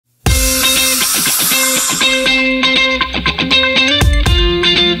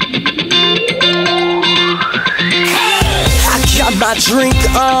my drink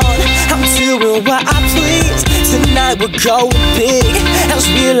on, I'm doing what I please. Tonight we're going big as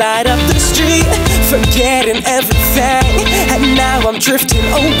we light up the street, forgetting everything, and now I'm drifting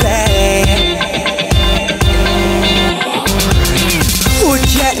away. We're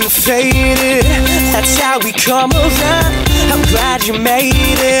getting faded, that's how we come around. I'm glad you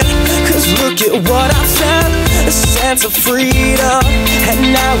made it, cause look at what I found. A sense of freedom,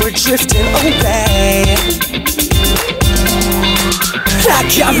 and now we're drifting away. I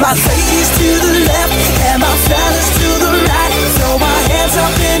got my ladies to the left and my fellas to the right. Throw my hands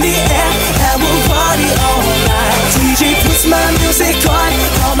up in the air and we'll party all night. DJ puts my music on,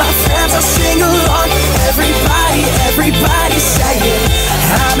 all my friends will sing along. Everybody, everybody saying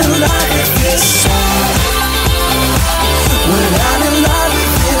I'm in love with this song. Well, I'm in love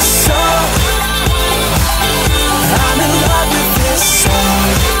with this song. I'm in love with this song.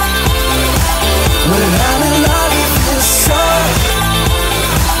 Well, I'm in love with this song.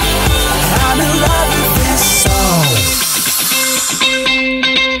 I'm in love with this song.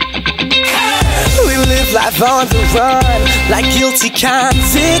 We live life on the run, like guilty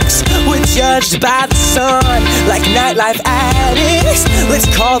convicts. We're judged by the sun, like nightlife addicts. Let's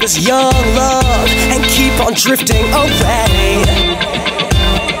call this young love and keep on drifting away.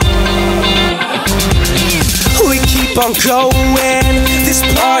 We keep on going, this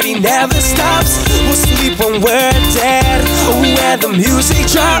party never stops. We'll sleep when we're dead, when the music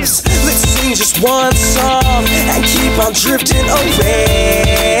drops. Let's sing just one song and keep on drifting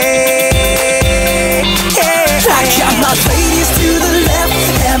away. I got my ladies to the left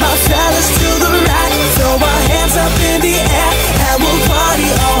and my fellas to the right. Throw our hands up in the air and we'll party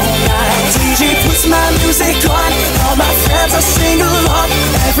all night. DJ puts my music on, all my friends will sing along.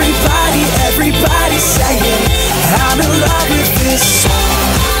 Everybody, everybody saying I'm in love with this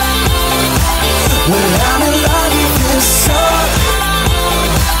song. Well, I'm in love with this song.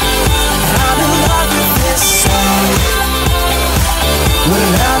 I'm in love with this song.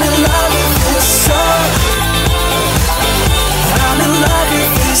 Well, I'm in love with this song. I'm in love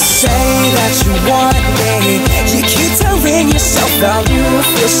with this. Say that you want me, you keep telling yourself how you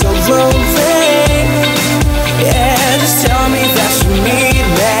feel so lonely. Yeah, just tell me that you need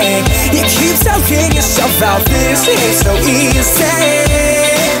me. You keep telling yourself how this ain't so easy.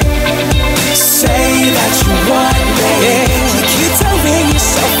 Say that you want me, you keep telling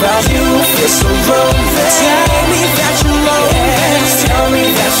yourself how you feel so lonely. Tell me that you're lonely. Yeah, just tell me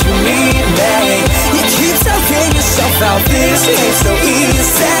that you need me. You keep telling yourself how this ain't so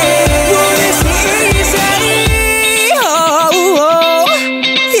easy. Well, it's easy. Oh, oh,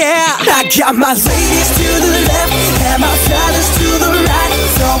 yeah. I got my ladies to the left